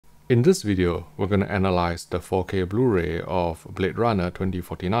In this video, we're going to analyze the 4K Blu-ray of Blade Runner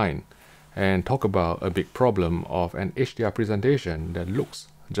 2049 and talk about a big problem of an HDR presentation that looks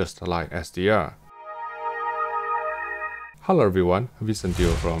just like SDR. Hello everyone, Vincent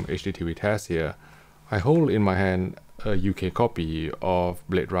Teo from HDTV Test here. I hold in my hand a UK copy of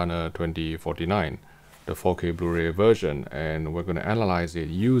Blade Runner 2049, the 4K Blu-ray version, and we're going to analyze it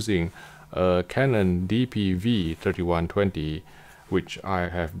using a Canon DP-V3120, which I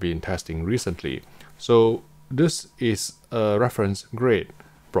have been testing recently. So this is a reference grade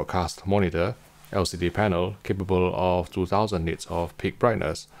broadcast monitor, LCD panel capable of 2000 nits of peak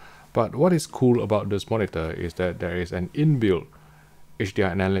brightness. But what is cool about this monitor is that there is an inbuilt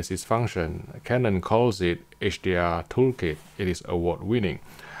HDR analysis function. Canon calls it HDR Toolkit. It is award-winning.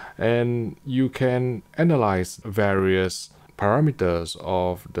 And you can analyze various parameters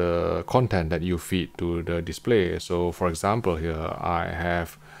of the content that you feed to the display. So for example, here I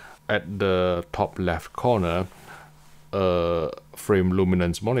have at the top left corner a frame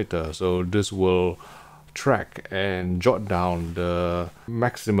luminance monitor. So this will track and jot down the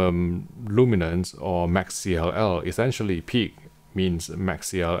maximum luminance or max CLL. Essentially, peak means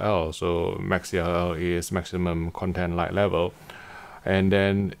max CLL. So max CLL is maximum content light level. And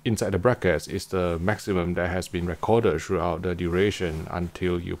then inside the brackets is the maximum that has been recorded throughout the duration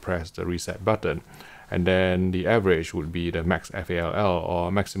until you press the reset button. And then the average would be the max FALL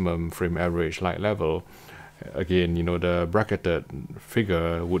or maximum frame average light level. Again, you know, the bracketed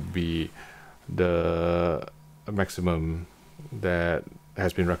figure would be the maximum that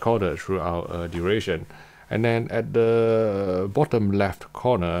has been recorded throughout a duration. And then at the bottom left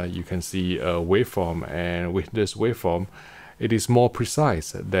corner, you can see a waveform, and with this waveform, it is more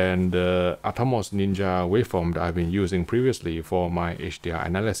precise than the Atomos Ninja waveform that I've been using previously for my HDR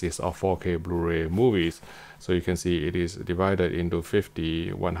analysis of 4K Blu-ray movies. So you can see it is divided into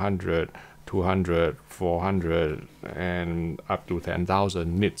 50, 100, 200, 400, and up to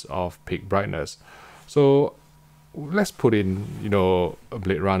 10,000 nits of peak brightness. So let's put in, you know,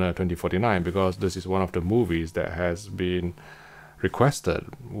 Blade Runner 2049, because this is one of the movies that has been requested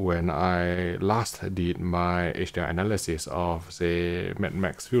when I last did my HDR analysis of, say, Mad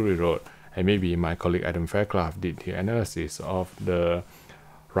Max Fury Road, and maybe my colleague Adam Fairclough did the analysis of the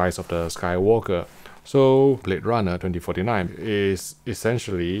Rise of the Skywalker. So Blade Runner 2049 is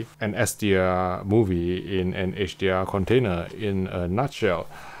essentially an SDR movie in an HDR container in a nutshell.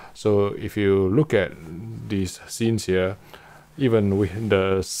 So if you look at these scenes here, even with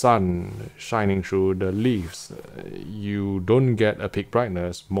the sun shining through the leaves, you don't get a peak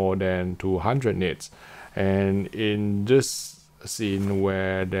brightness more than 200 nits. And in this scene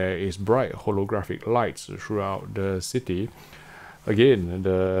where there is bright holographic lights throughout the city, again,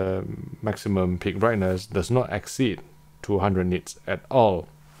 the maximum peak brightness does not exceed 200 nits at all.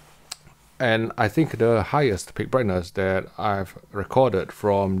 And I think the highest peak brightness that I've recorded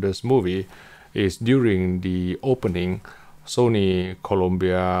from this movie is during the opening Sony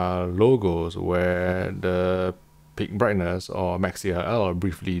Columbia logos, where the peak brightness or max CLL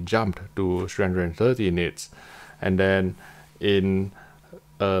briefly jumped to 330 nits, and then in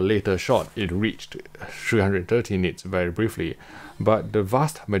a later shot it reached 330 nits very briefly. But the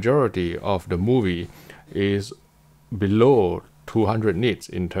vast majority of the movie is below 200 nits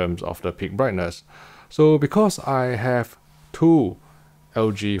in terms of the peak brightness. So because I have two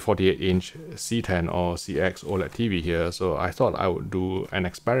LG 48-inch C10 or CX OLED TV here, so I thought I would do an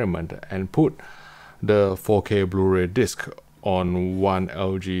experiment and put the 4K Blu-ray disc on one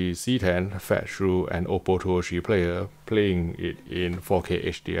LG C10 fed through an Oppo 203 player, playing it in 4K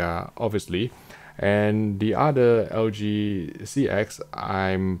HDR obviously, and the other LG CX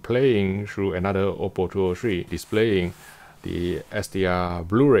I'm playing through another Oppo 203, displaying the SDR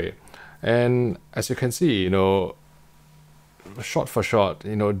Blu-ray. And as you can see, you know, shot for shot,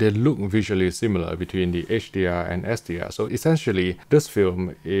 you know, they look visually similar between the HDR and SDR. So essentially, this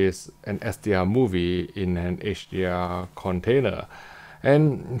film is an SDR movie in an HDR container.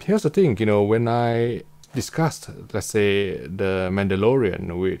 And here's the thing, you know, when I discussed, let's say, The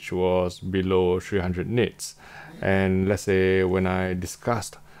Mandalorian, which was below 300 nits, and let's say when I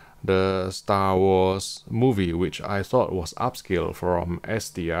discussed the Star Wars movie, which I thought was upscale from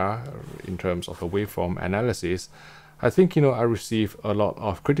SDR in terms of the waveform analysis, I think, you know, I received a lot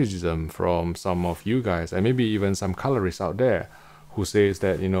of criticism from some of you guys, and maybe even some colorists out there, who says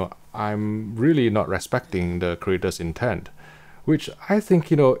that, you know, I'm really not respecting the creator's intent, which I think,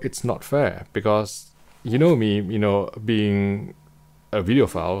 you know, it's not fair, because, you know me, you know, being a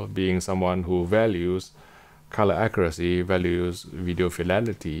videophile, being someone who values color accuracy, values video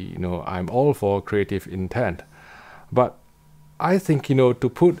fidelity, you know, I'm all for creative intent. But I think, to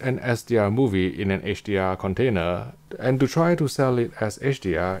put an SDR movie in an HDR container and to try to sell it as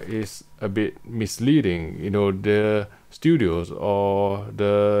HDR is a bit misleading. The studios or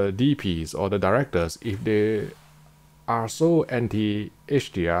the DPs or the directors, if they are so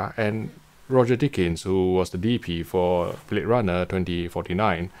anti-HDR, and Roger Deakins, who was the DP for Blade Runner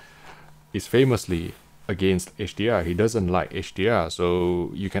 2049, is famously against HDR. He doesn't like HDR,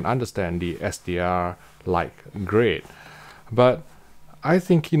 so you can understand the SDR-like grade. But I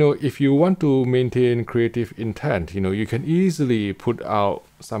think, if you want to maintain creative intent, you can easily put out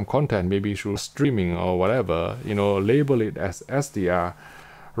some content, maybe through streaming or whatever, label it as SDR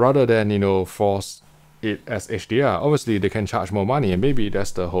rather than, force it as HDR. Obviously, they can charge more money, and maybe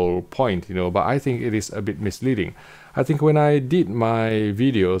that's the whole point, but I think it is a bit misleading. I think when I did my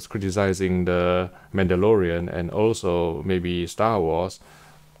videos criticizing the Mandalorian and also maybe Star Wars,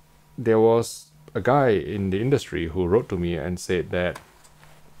 there was a guy in the industry who wrote to me and said that,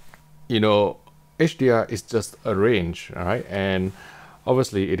 HDR is just a range, right? And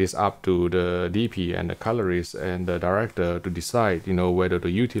obviously it is up to the DP and the colorist and the director to decide, whether to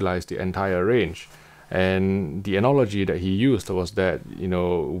utilize the entire range. And the analogy that he used was that,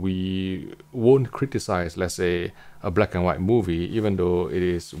 we won't criticize, let's say, a black and white movie, even though it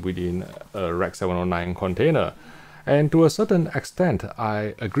is within a Rec 709 container. And to a certain extent,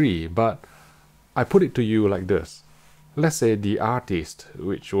 I agree, but I put it to you like this. Let's say the artist,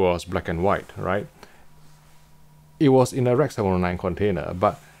 which was black and white, right? It was in a Rec 709 container,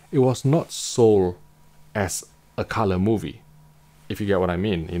 but it was not sold as a color movie, if you get what I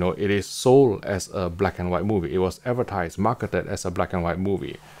mean. It is sold as a black and white movie. It was advertised, marketed as a black and white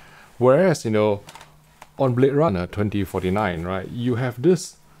movie. Whereas, on Blade Runner 2049, right, you have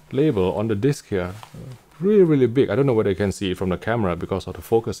this label on the disc here, really, really big. I don't know whether you can see it from the camera because of the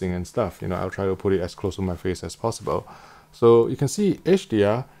focusing and stuff. I'll try to put it as close to my face as possible. So you can see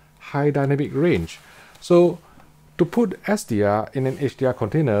HDR, high dynamic range. So to put SDR in an HDR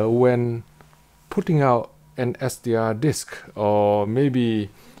container when putting out an SDR disc, or maybe,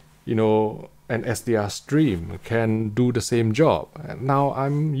 an SDR stream can do the same job. Now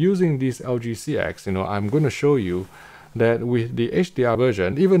I'm using this LG CX, I'm going to show you that with the HDR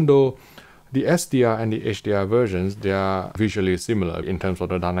version, even though the SDR and the HDR versions, they are visually similar in terms of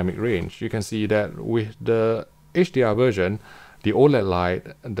the dynamic range. You can see that with the HDR version, the OLED light,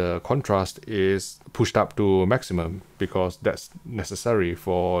 the contrast is pushed up to maximum because that's necessary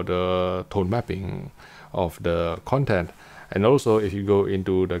for the tone mapping of the content. And also, if you go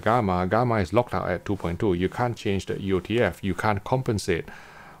into the gamma is locked out at 2.2. You can't change the EOTF. You can't compensate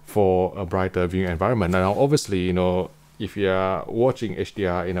for a brighter viewing environment. Now, obviously, if you are watching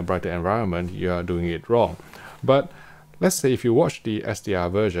HDR in a brighter environment, you are doing it wrong. But let's say if you watch the SDR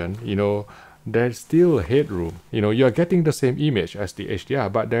version, there's still headroom. You're getting the same image as the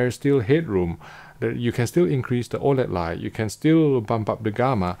HDR, but there's still headroom. That you can still increase the OLED light. You can still bump up the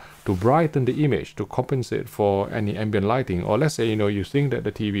gamma to brighten the image to compensate for any ambient lighting. Or let's say, you think that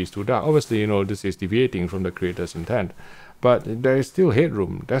the TV is too dark. Obviously, this is deviating from the creator's intent. But there is still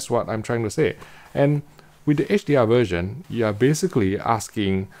headroom. That's what I'm trying to say. And with the HDR version, you are basically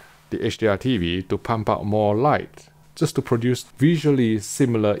asking the HDR TV to pump out more light just to produce visually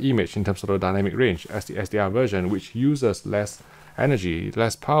similar image in terms of the dynamic range as the SDR version, which uses less energy,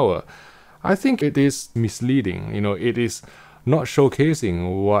 less power. I think it is misleading. It is not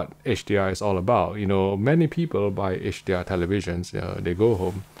showcasing what HDR is all about. Many people buy HDR televisions. They go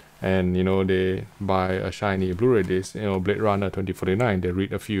home and they buy a shiny Blu-ray disc. Blade Runner 2049. They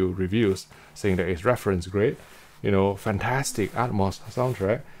read a few reviews saying that it's reference grade. Fantastic Atmos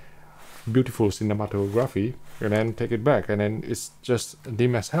soundtrack, beautiful cinematography, and then take it back, and then it's just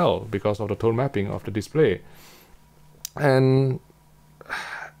dim as hell because of the tone mapping of the display. And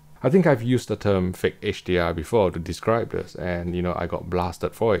I think I've used the term fake HDR before to describe this, and I got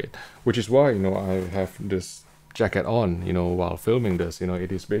blasted for it, which is why I have this jacket on while filming this.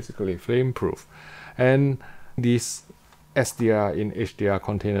 It is basically flame proof. And this SDR in HDR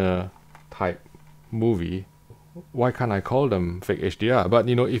container type movie, why can't I call them fake HDR? But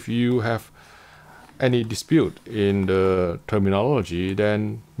if you have any dispute in the terminology,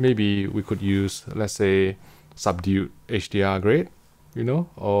 then maybe we could use, let's say, subdued HDR grade,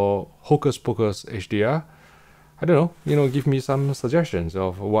 or hocus pocus HDR. I don't know, give me some suggestions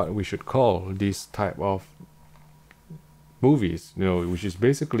of what we should call this type of movies, which is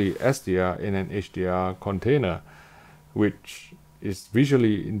basically SDR in an HDR container, which is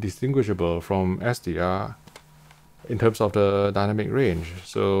visually indistinguishable from SDR in terms of the dynamic range.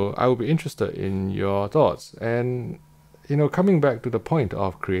 So I will be interested in your thoughts. And coming back to the point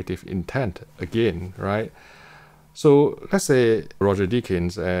of creative intent again, right? So let's say Roger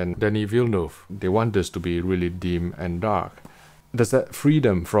Deakins and Denis Villeneuve, they want this to be really dim and dark. Does that free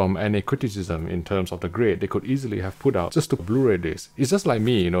them from any criticism in terms of the grade they could easily have put out just to Blu-ray disc? It's just like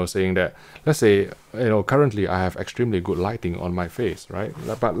me, saying that, let's say, currently I have extremely good lighting on my face, right?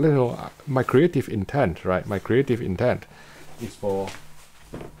 But, my creative intent, right? My creative intent is for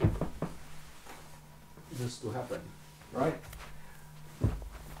this to happen, right?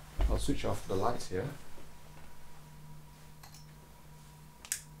 I'll switch off the lights here.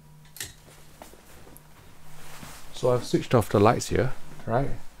 So I've switched off the lights here,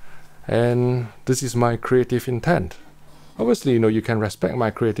 right? And this is my creative intent. Obviously, you can respect my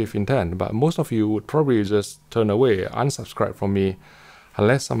creative intent, but most of you would probably just turn away, unsubscribe from me,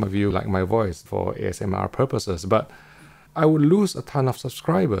 unless some of you like my voice for ASMR purposes. But I would lose a ton of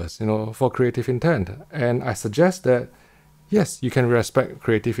subscribers, for creative intent. And I suggest that, yes, you can respect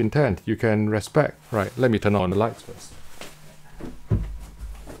creative intent. You can respect, right? Let me turn on the lights first.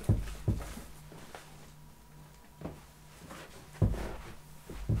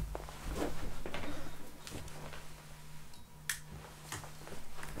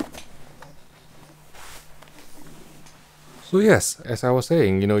 So yes, as I was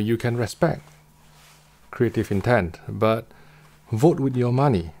saying, you can respect creative intent, but vote with your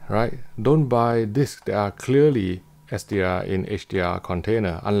money, right? Don't buy discs that are clearly SDR in HDR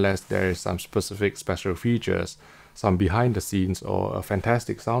container unless there is some specific special features, some behind the scenes, or a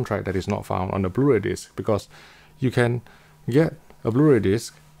fantastic soundtrack that is not found on the Blu-ray disc, because you can get a Blu-ray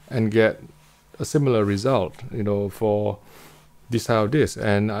disc and get a similar result, for this type of disc.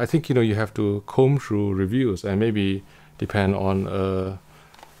 And I think, you have to comb through reviews and maybe depend on a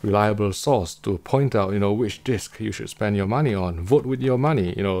reliable source to point out, which disc you should spend your money on. Vote with your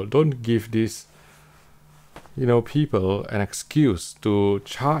money. Don't give these, people an excuse to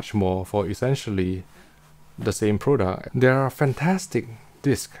charge more for essentially the same product. There are fantastic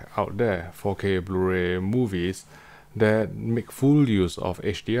discs out there, 4K Blu-ray movies, that make full use of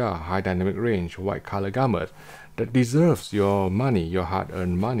HDR, high dynamic range, wide color gamut, that deserves your money, your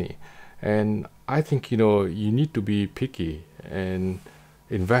hard-earned money. And I think, you need to be picky and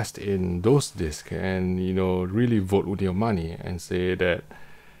invest in those discs and, really vote with your money and say that,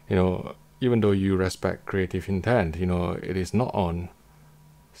 even though you respect creative intent, it is not on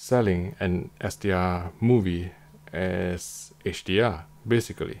selling an SDR movie as HDR,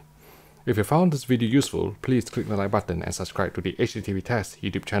 basically. If you found this video useful, please click the like button and subscribe to the HDTV Test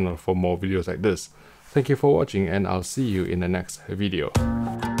YouTube channel for more videos like this. Thank you for watching, and I'll see you in the next video.